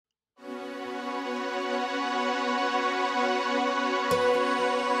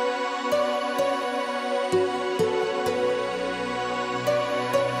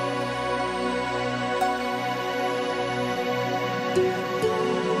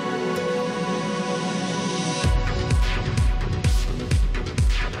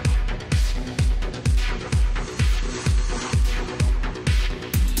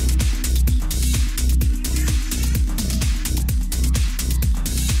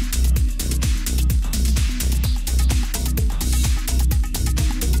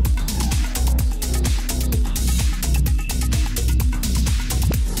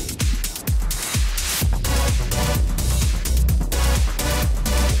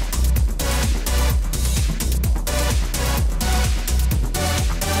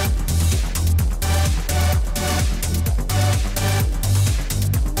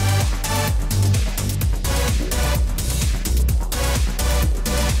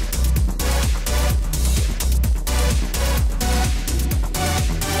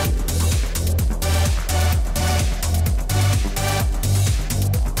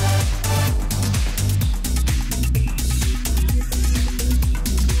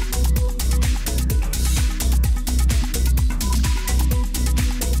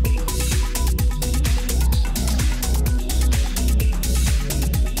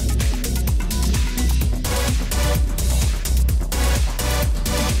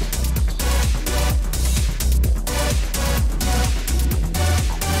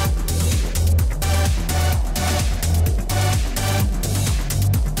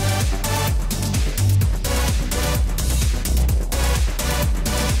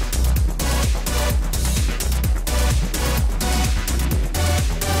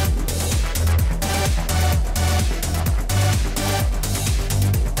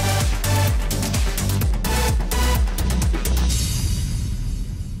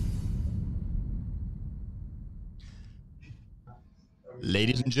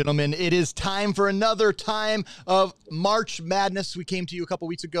Ladies and gentlemen, it is time for another time of March Madness. We came to you a couple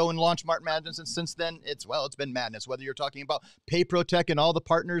weeks ago and launched March Madness, and since then, it's been madness. Whether you're talking about PayProTech and all the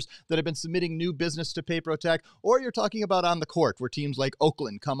partners that have been submitting new business to PayProTech, or you're talking about on the court where teams like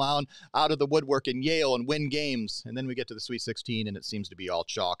Oakland come on out of the woodwork and Yale and win games, and then we get to the Sweet 16 and it seems to be all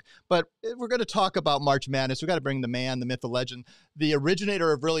chalk. But if we're going to talk about March Madness, we've got to bring the man, the myth, the legend, the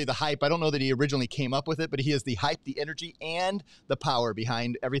originator of really the hype. I don't know that he originally came up with it, but he is the hype, the energy, and the power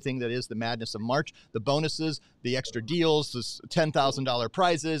behind everything that is the madness of March, the bonuses, the extra deals, the $10,000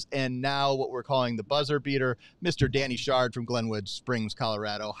 prizes, and now what we're calling the buzzer beater, Mr. Danny Shard from Glenwood Springs,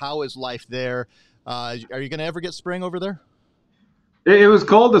 Colorado. How is life there? Are you going to ever get spring over there? It was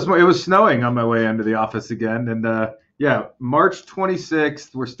cold this morning. It was snowing on my way into the office again. And March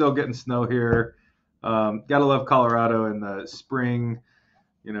 26th, we're still getting snow here. Gotta love Colorado in the spring,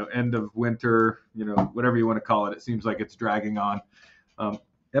 end of winter, whatever you want to call it. It seems like it's dragging on.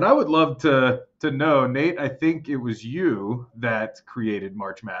 And I would love to know, Nate, I think it was you that created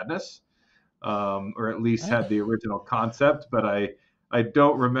March Madness, or at least had the original concept, but I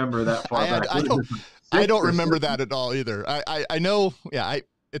don't remember that far back. I don't remember that at all either. I know,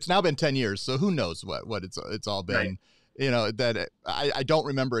 it's now been 10 years, so who knows what it's all been, right. That I don't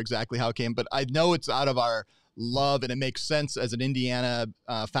remember exactly how it came, but I know it's out of our love, and it makes sense as an Indiana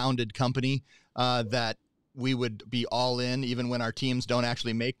founded company that we would be all in, even when our teams don't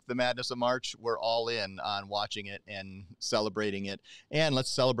actually make the Madness of March. We're all in on watching it and celebrating it. And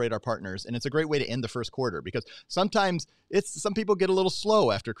let's celebrate our partners. And it's a great way to end the first quarter, because sometimes some people get a little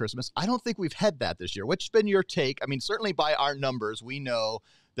slow after Christmas. I don't think we've had that this year. What's been your take? I mean, certainly by our numbers, we know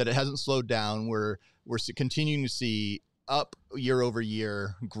that it hasn't slowed down. We're continuing to see up year over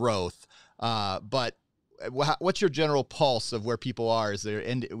year growth. But what's your general pulse of where people are?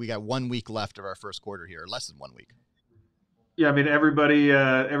 We got 1 week left of our first quarter here, less than 1 week. Yeah, I mean, everybody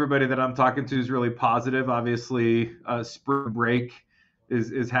that I'm talking to is really positive. Obviously, spring break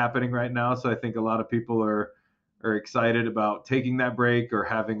is happening right now, so I think a lot of people are excited about taking that break or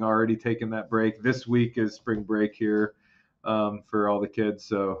having already taken that break. This week is spring break here for all the kids,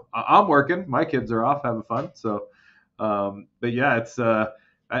 so I'm working. My kids are off having fun. So, but yeah, it's.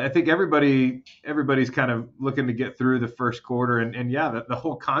 I think everybody's kind of looking to get through the first quarter, and the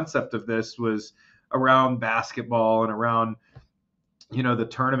whole concept of this was around basketball and around, the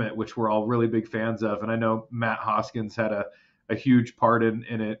tournament, which we're all really big fans of. And I know Matt Hoskins had a huge part in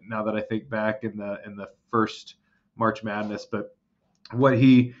it. Now that I think back in the first March Madness, but what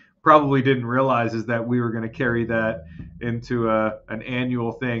he probably didn't realize is that we were going to carry that into an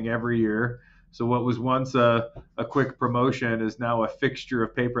annual thing every year. So what was once a quick promotion is now a fixture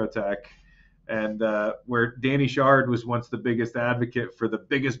of PayProTech, and where Danny Shard was once the biggest advocate for the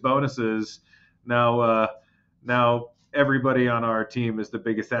biggest bonuses, now everybody on our team is the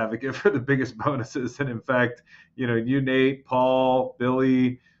biggest advocate for the biggest bonuses. And in fact, you, Nate, Paul,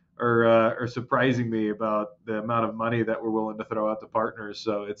 Billy are surprising me about the amount of money that we're willing to throw out to partners.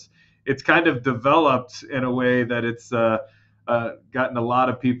 So it's kind of developed in a way that it's gotten a lot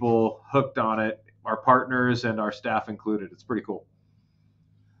of people hooked on it, our partners and our staff included. It's pretty cool.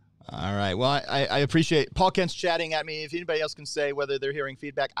 All right. Well, I appreciate Paul Kent's chatting at me. If anybody else can say whether they're hearing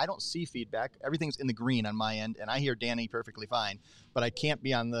feedback, I don't see feedback. Everything's in the green on my end, and I hear Danny perfectly fine, but I can't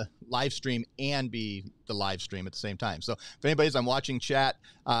be on the live stream and be the live stream at the same time. So if anybody's on watching chat,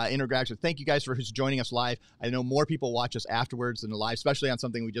 interaction, thank you guys for who's joining us live. I know more people watch us afterwards than the live, especially on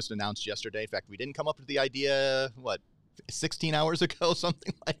something we just announced yesterday. In fact, we didn't come up with the idea, 16 hours ago,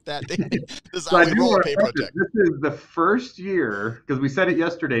 something like that. This is how we roll PayProTech. This is the first year, because we said it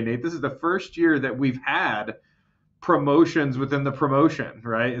yesterday, Nate, this is the first year that we've had promotions within the promotion,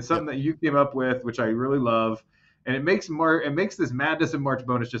 right? It's something that you came up with, which I really love. And it makes this Madness and March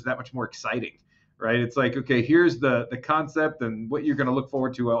bonus just that much more exciting, right? It's like, okay, here's the concept and what you're going to look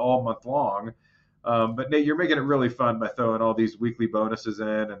forward to all month long. But Nate, you're making it really fun by throwing all these weekly bonuses in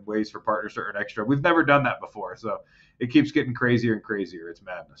and ways for partners to earn extra. We've never done that before, so it keeps getting crazier and crazier. It's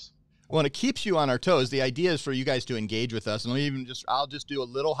madness. Well, and it keeps you on our toes. The idea is for you guys to engage with us, and I'll just do a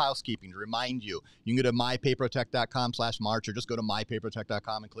little housekeeping to remind you. You can go to mypayprotech.com/March, or just go to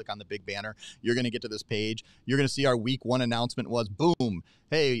mypayprotech.com and click on the big banner. You're going to get to this page. You're going to see our week one announcement was, boom,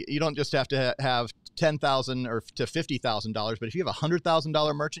 hey, you don't just have to have $10,000 or to $50,000, but if you have a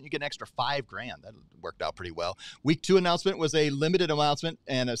 $100,000 merchant, you get an extra $5,000. That worked out pretty well. Week two announcement was a limited announcement,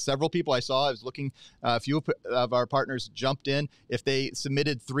 and several people I was looking, a few of our partners jumped in. If they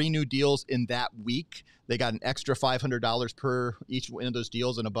submitted 3 new deals deals in that week, they got an extra $500 per each one of those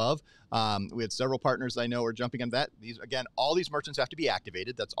deals and above. We had several partners I know are jumping on that. All these merchants have to be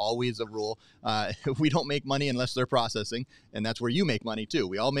activated. That's always a rule. We don't make money unless they're processing, and that's where you make money too.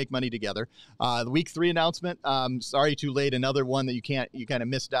 We all make money together. The week 3 announcement, sorry too late, another one that you kind of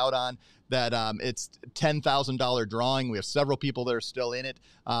missed out on. That it's $10,000 drawing. We have several people that are still in it.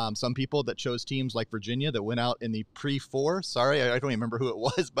 Some people that chose teams like Virginia that went out in the pre-4. Sorry, I don't even remember who it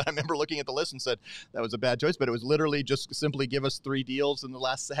was, but I remember looking at the list and said that was a bad choice. But it was literally just simply give us 3 deals in the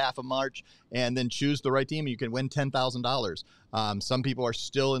last half of March and then choose the right team, and you can win $10,000. Some people are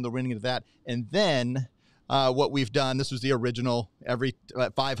still in the winning of that. And then what we've done, this was the original, every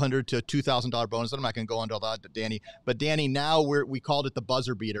 $500 to $2,000 bonus. I'm not going to go into all that, Danny. But Danny, now we called it the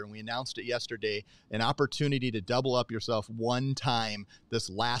buzzer beater, and we announced it yesterday, an opportunity to double up yourself one time this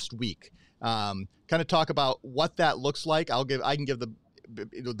last week. Kind of talk about what that looks like. I can give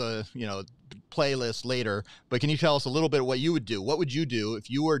the playlist later, but can you tell us a little bit what you would do? What would you do if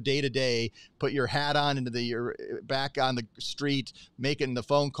you were day to day, put your hat on you're back on the street, making the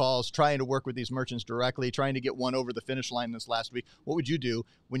phone calls, trying to work with these merchants directly, trying to get one over the finish line this last week? What would you do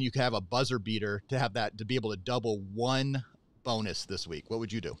when you have a buzzer beater to be able to double one bonus this week? What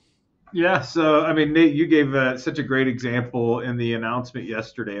would you do? Yeah. So, I mean, Nate, you gave such a great example in the announcement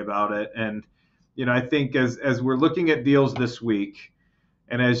yesterday about it. And, I think as we're looking at deals this week,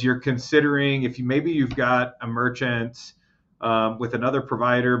 and as you're considering, if you've got a merchant with another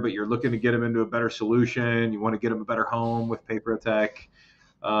provider, but you're looking to get them into a better solution, you want to get them a better home with PayProTech,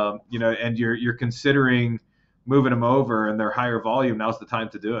 and you're considering moving them over and they're higher volume, now's the time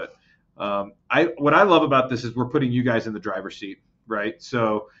to do it. What I love about this is we're putting you guys in the driver's seat, right?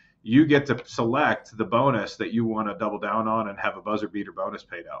 So you get to select the bonus that you want to double down on and have a buzzer beater bonus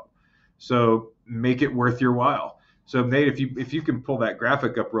paid out. So make it worth your while. So Nate, if you can pull that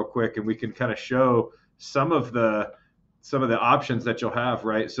graphic up real quick, and we can kind of show some of the options that you'll have,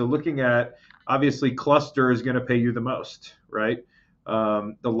 right? So looking at, obviously, Cluster is going to pay you the most, right?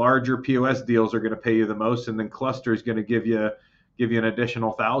 The larger POS deals are going to pay you the most, and then Cluster is going to give you an additional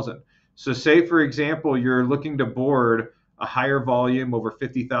 1,000. So say, for example, you're looking to board a higher volume over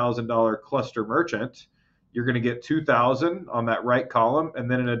 $50,000 Cluster merchant. You're going to get 2,000 on that right column, and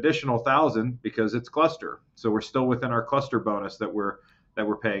then an additional 1,000 because it's Cluster. So we're still within our Cluster bonus that we're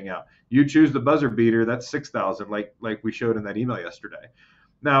paying out. You choose the buzzer beater, that's 6,000, like we showed in that email yesterday.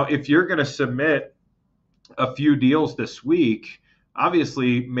 Now, if you're going to submit a few deals this week,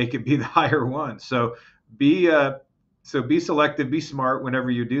 obviously make it be the higher one. So be selective, be smart whenever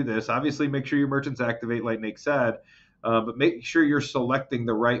you do this. Obviously, make sure your merchants activate, like Nick said, but make sure you're selecting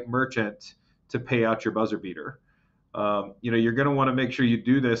the right merchant to pay out your buzzer beater. You're going to want to make sure you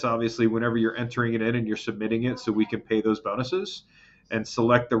do this, obviously, whenever you're entering it in and you're submitting it, so we can pay those bonuses, and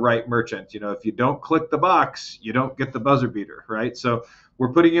select the right merchant. If you don't click the box, you don't get the buzzer beater, right? So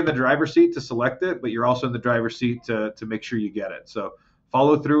we're putting you in the driver's seat to select it, but you're also in the driver's seat to make sure you get it. So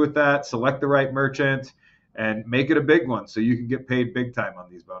follow through with that, select the right merchant, and make it a big one so you can get paid big time on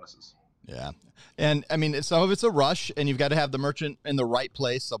these bonuses. Yeah. And I mean, some of it's a rush, and you've got to have the merchant in the right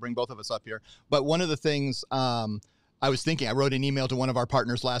place. I'll bring both of us up here. But one of the things I was thinking, I wrote an email to one of our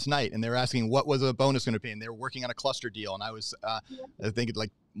partners last night, and they were asking what was a bonus going to be, and they were working on a Cluster deal. And I was, I think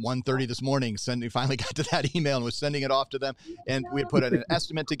like 1:30 this morning, finally got to that email and was sending it off to them. And we had put an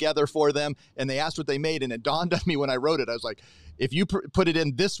estimate together for them, and they asked what they made. And it dawned on me when I wrote it, I was like, if you put it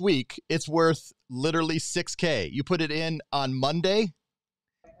in this week, it's worth literally $6,000. You put it in on Monday,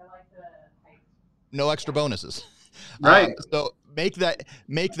 no extra bonuses. Right. So make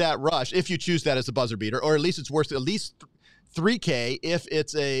that rush if you choose that as a buzzer beater, or at least it's worth at least $3,000 if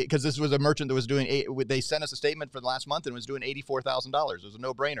it's because this was a merchant that was doing they sent us a statement for the last month and was doing $84,000. It was a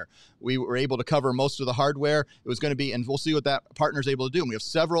no-brainer. We were able to cover most of the hardware. It was going to be, and we'll see what that partner's able to do. And we have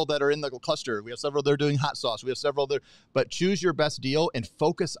several that are in the Cluster. We have several that are doing hot sauce. We have several that, but choose your best deal and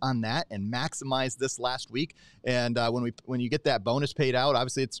focus on that and maximize this last week. And when you get that bonus paid out,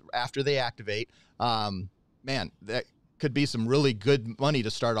 obviously it's after they activate. Man, that could be some really good money to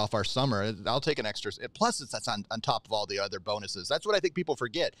start off our summer. I'll take an extra. Plus, that's on top of all the other bonuses. That's what I think people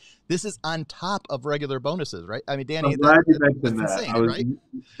forget. This is on top of regular bonuses, right? I mean, Danny, I'm glad you mentioned that. Insane, right?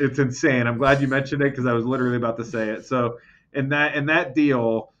 It's insane. I'm glad you mentioned it because I was literally about to say it. So in that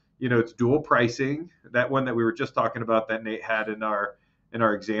deal, it's dual pricing. That one that we were just talking about that Nate had in our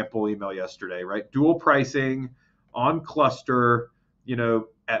example email yesterday, right? Dual pricing on Cluster,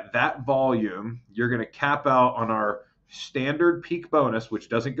 at that volume, you're going to cap out on our standard peak bonus, which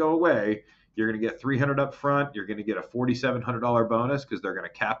doesn't go away. You're going to get $300 up front. You're going to get a $4,700 bonus because they're going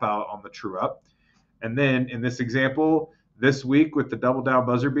to cap out on the true up. And then in this example, This week with the double down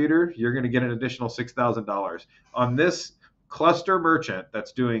buzzer beater, you're going to get an additional $6,000 on this cluster merchant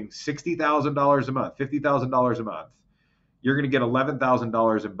that's doing $60,000 a month, $50,000 a month. You're going to get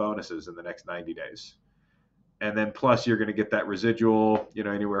 $11,000 in bonuses in the next 90 days. And then plus you're going to get that residual,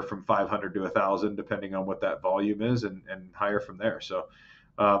 anywhere from 500 to 1,000, depending on what that volume is, and higher from there. So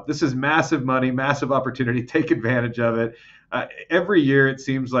this is massive money, massive opportunity. Take advantage of it. Every year it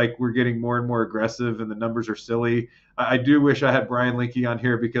seems like we're getting more and more aggressive, and the numbers are silly. I do wish I had Brian Linke on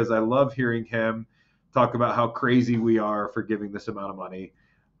here, because I love hearing him talk about how crazy we are for giving this amount of money.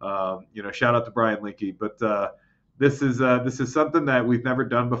 Shout out to Brian Linke. But this is something that we've never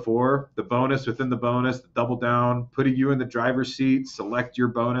done before. The bonus within the bonus, the double down, putting you in the driver's seat, select your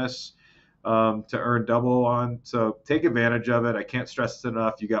bonus to earn double on. So take advantage of it. I can't stress it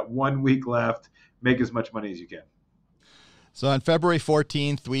enough. You got 1 week left. Make as much money as you can. So on February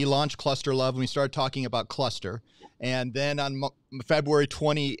 14th, we launched Cluster Love, and we started talking about Cluster. And then on February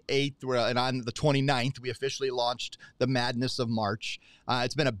 28th and on the 29th, we officially launched the Madness of March.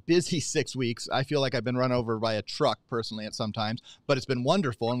 It's been a busy 6 weeks. I feel like I've been run over by a truck personally at sometimes, but it's been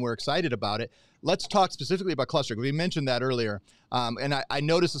wonderful, and we're excited about it. Let's talk specifically about Cluster. We mentioned that earlier. And I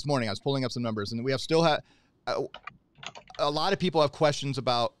noticed this morning, I was pulling up some numbers, and we have still had a lot of people have questions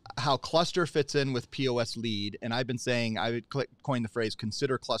about how Cluster fits in with POS Lead. And I've been saying, I would coin the phrase,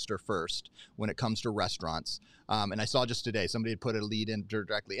 consider Cluster first when it comes to restaurants. And I saw just today, somebody had put a lead in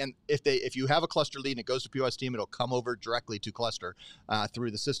directly. And if you have a Cluster lead and it goes to POS team, it'll come over directly to Cluster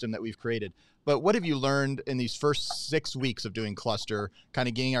through the system that we've created. But what have you learned in these first 6 weeks of doing Cluster, kind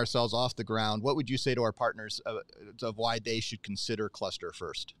of getting ourselves off the ground? What would you say to our partners of why they should consider Cluster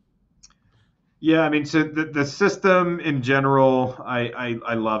first? Yeah, I mean, so the system in general,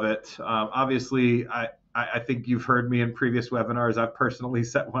 I love it. Obviously, I think you've heard me in previous webinars. I've personally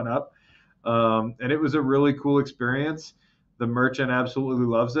set one up, and it was a really cool experience. The merchant absolutely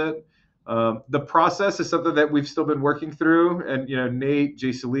loves it. The process is something that we've still been working through, and Nate,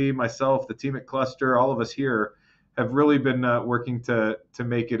 Jason Lee, myself, the team at Cluster, all of us here have really been working to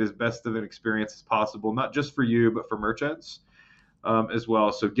make it as best of an experience as possible, not just for you, but for merchants as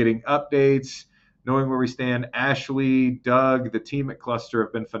well. So getting updates, knowing where we stand. Ashley, Doug, the team at Cluster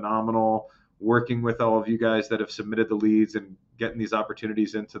have been phenomenal, working with all of you guys that have submitted the leads and getting these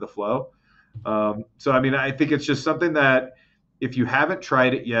opportunities into the flow. So, I mean, I think it's just something that if you haven't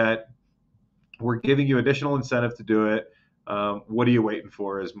tried it yet, we're giving you additional incentive to do it. What are you waiting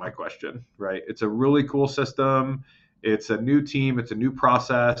for is my question, right? It's a really cool system. It's a new team. It's a new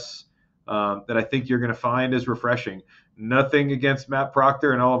process that I think you're going to find is refreshing. Nothing against Matt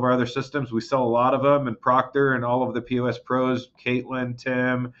Proctor and all of our other systems. We sell a lot of them, and Proctor and all of the POS pros, Caitlin,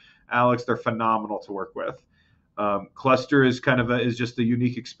 Tim, Alex, they're phenomenal to work with. Cluster is is just a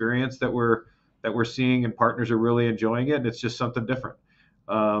unique experience that we're seeing, and partners are really enjoying it, and it's just something different.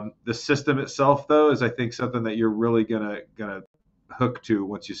 The system itself, though, is I think something that you're really gonna hook to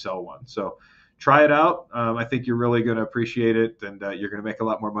once you sell one. So try it out. I think you're really gonna appreciate it, and you're gonna make a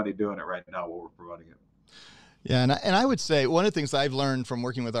lot more money doing it right now while we're promoting it. Yeah, and I would say one of the things I've learned from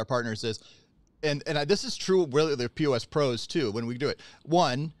working with our partners is, and this is true really the POS pros too, when we do it.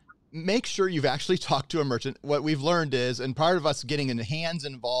 One, make sure you've actually talked to a merchant. What we've learned is, and part of us getting hands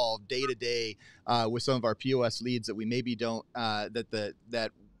involved day to day with some of our POS leads that we maybe don't, that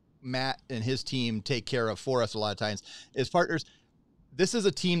Matt and his team take care of for us a lot of times, is partners. This is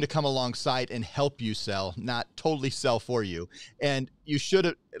a team to come alongside and help you sell, not totally sell for you. And you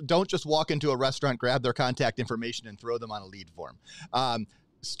don't just walk into a restaurant, grab their contact information, and throw them on a lead form.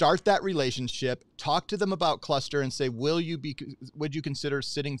 Start that relationship, talk to them about Cluster, and say, would you consider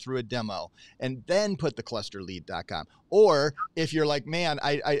sitting through a demo, and then put the clusterlead.com. Or if you're like, man,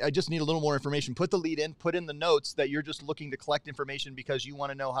 I just need a little more information, put the lead in, put in the notes that you're just looking to collect information because you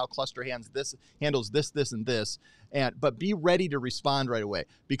want to know how Cluster handles this, and this. But be ready to respond right away,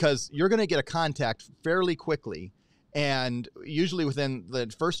 because you're going to get a contact fairly quickly. And usually within the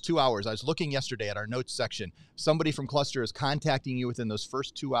first 2 hours, I was looking yesterday at our notes section, somebody from Cluster is contacting you within those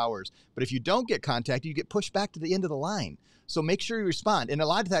first 2 hours. But if you don't get contacted, you get pushed back to the end of the line. So make sure you respond. And a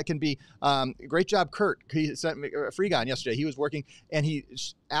lot of that can be, great job, Kurt. He sent me a Freegon yesterday. He was working, and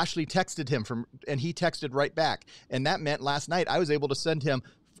Ashley texted him and he texted right back. And that meant last night I was able to send him,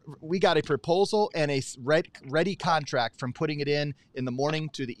 we got a proposal and a ready contract from putting it in the morning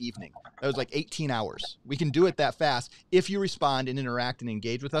to the evening. That was like 18 hours. We can do it that fast if you respond and interact and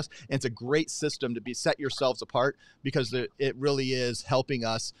engage with us. And it's a great system to set yourselves apart, because it really is helping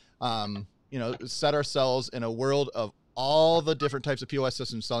us, set ourselves in a world of all the different types of POS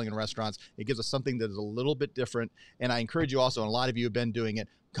systems selling in restaurants. It gives us something that is a little bit different. And I encourage you also, and a lot of you have been doing it,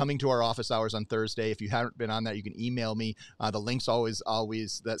 coming to our office hours on Thursday. If you haven't been on that, you can email me. The link's always,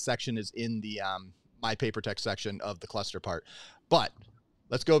 that section is in the My Paper Tech section of the cluster part. But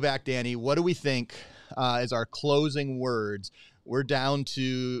let's go back, Danny. What do we think as our closing words? We're down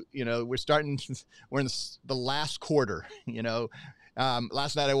to, we're in the last quarter,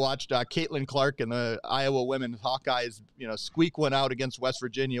 Last night I watched Caitlin Clark and the Iowa women Hawkeyes, squeak one out against West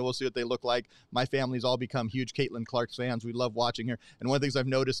Virginia. We'll see what they look like. My family's all become huge Caitlin Clark fans. We love watching her. And one of the things I've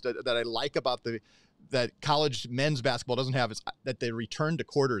noticed that I like about that college men's basketball doesn't have is that they returned to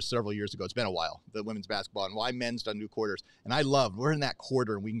quarters several years ago. It's been a while, the women's basketball, and why men's done new quarters. And I love, we're in that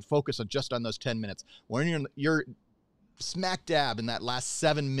quarter, and we can focus just on those 10 minutes. When you're smack dab in that last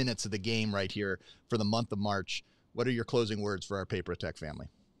 7 minutes of the game right here for the month of March. What are your closing words for our Paper Tech family?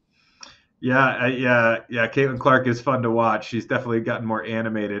 Yeah. Caitlin Clark is fun to watch. She's definitely gotten more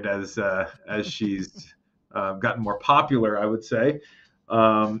animated as she's gotten more popular, I would say.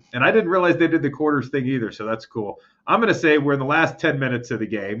 And I didn't realize they did the quarters thing either, so that's cool. I'm going to say we're in the last 10 minutes of the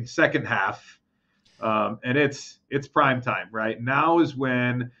game, second half, and it's prime time, right? Now is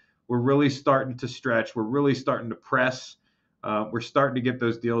when we're really starting to stretch. We're really starting to press. We're starting to get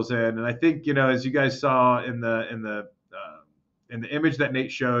those deals in, and I think as you guys saw in the image that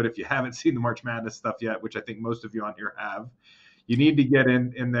Nate showed, if you haven't seen the March Madness stuff yet, which I think most of you on here have, you need to get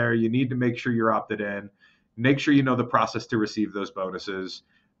in there. You need to make sure you're opted in. Make sure you know the process to receive those bonuses.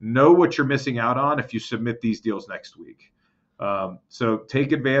 Know what you're missing out on if you submit these deals next week. So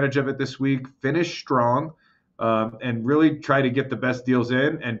take advantage of it this week. Finish strong, and really try to get the best deals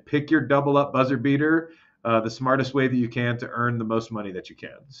in, and pick your double up buzzer beater. The smartest way that you can to earn the most money that you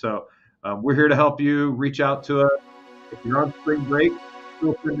can. So we're here to help you. Reach out to us. If you're on spring break,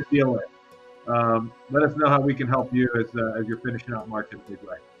 feel free to deal in. Let us know how we can help you as you're finishing out March in a big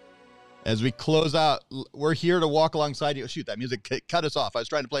way. As we close out, we're here to walk alongside you. Shoot, that music cut us off. I was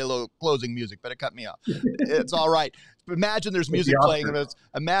trying to play a little closing music, but it cut me off. It's all right. Imagine there's music playing.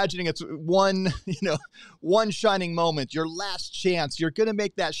 Imagining it's one shining moment, your last chance. You're going to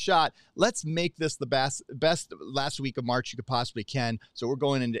make that shot. Let's make this the best last week of March you could possibly can. So we're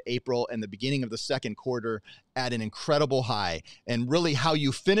going into April and the beginning of the second quarter at an incredible high. And really how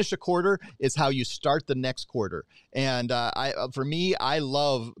you finish a quarter is how you start the next quarter. And for me, I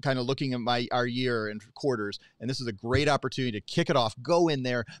love kind of looking at our year and quarters. And this is a great opportunity to kick it off. Go in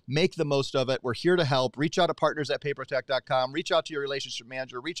there, make the most of it. We're here to help. Reach out to partners at papertech.com. Reach out to your relationship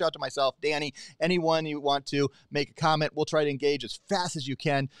manager. Reach out to myself, Danny, anyone you want to make a comment. We'll try to engage as fast as you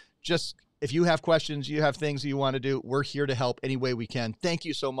can. Just if you have questions, you have things you want to do, we're here to help any way we can. Thank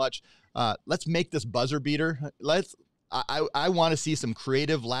you so much. Let's make this buzzer beater. I want to see some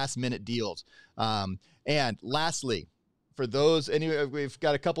creative last minute deals. And lastly, for those, we've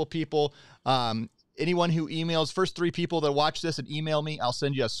got a couple people, anyone who emails, first 3 people that watch this and email me, I'll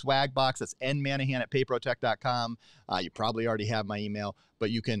send you a swag box. That's nmanahan@papertech.com. You probably already have my email, but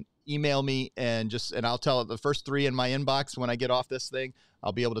you can email me and I'll tell the first 3 in my inbox when I get off this thing.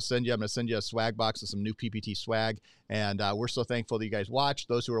 I'll be able to I'm going to send you a swag box of some new PPT swag. And we're so thankful that you guys watched.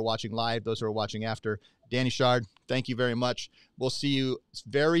 Those who are watching live, those who are watching after. Danny Shard, thank you very much. We'll see you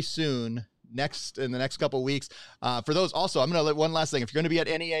very soon in the next couple of weeks. For those also, I'm going to let one last thing. If you're going to be at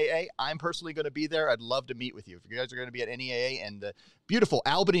NEAA, I'm personally going to be there. I'd love to meet with you. If you guys are going to be at NEAA and beautiful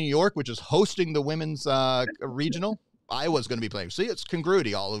Albany, New York, which is hosting the women's regional, Iowa's going to be playing. See, it's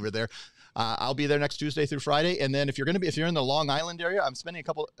congruity all over there. I'll be there next Tuesday through Friday. And then if you're in the Long Island area, I'm spending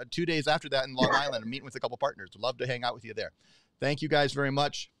 2 days after that in Long Island and meeting with a couple partners. I'd love to hang out with you there. Thank you guys very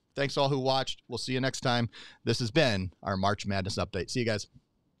much. Thanks all who watched. We'll see you next time. This has been our March Madness update. See you guys.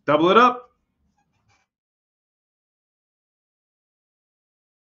 Double it up.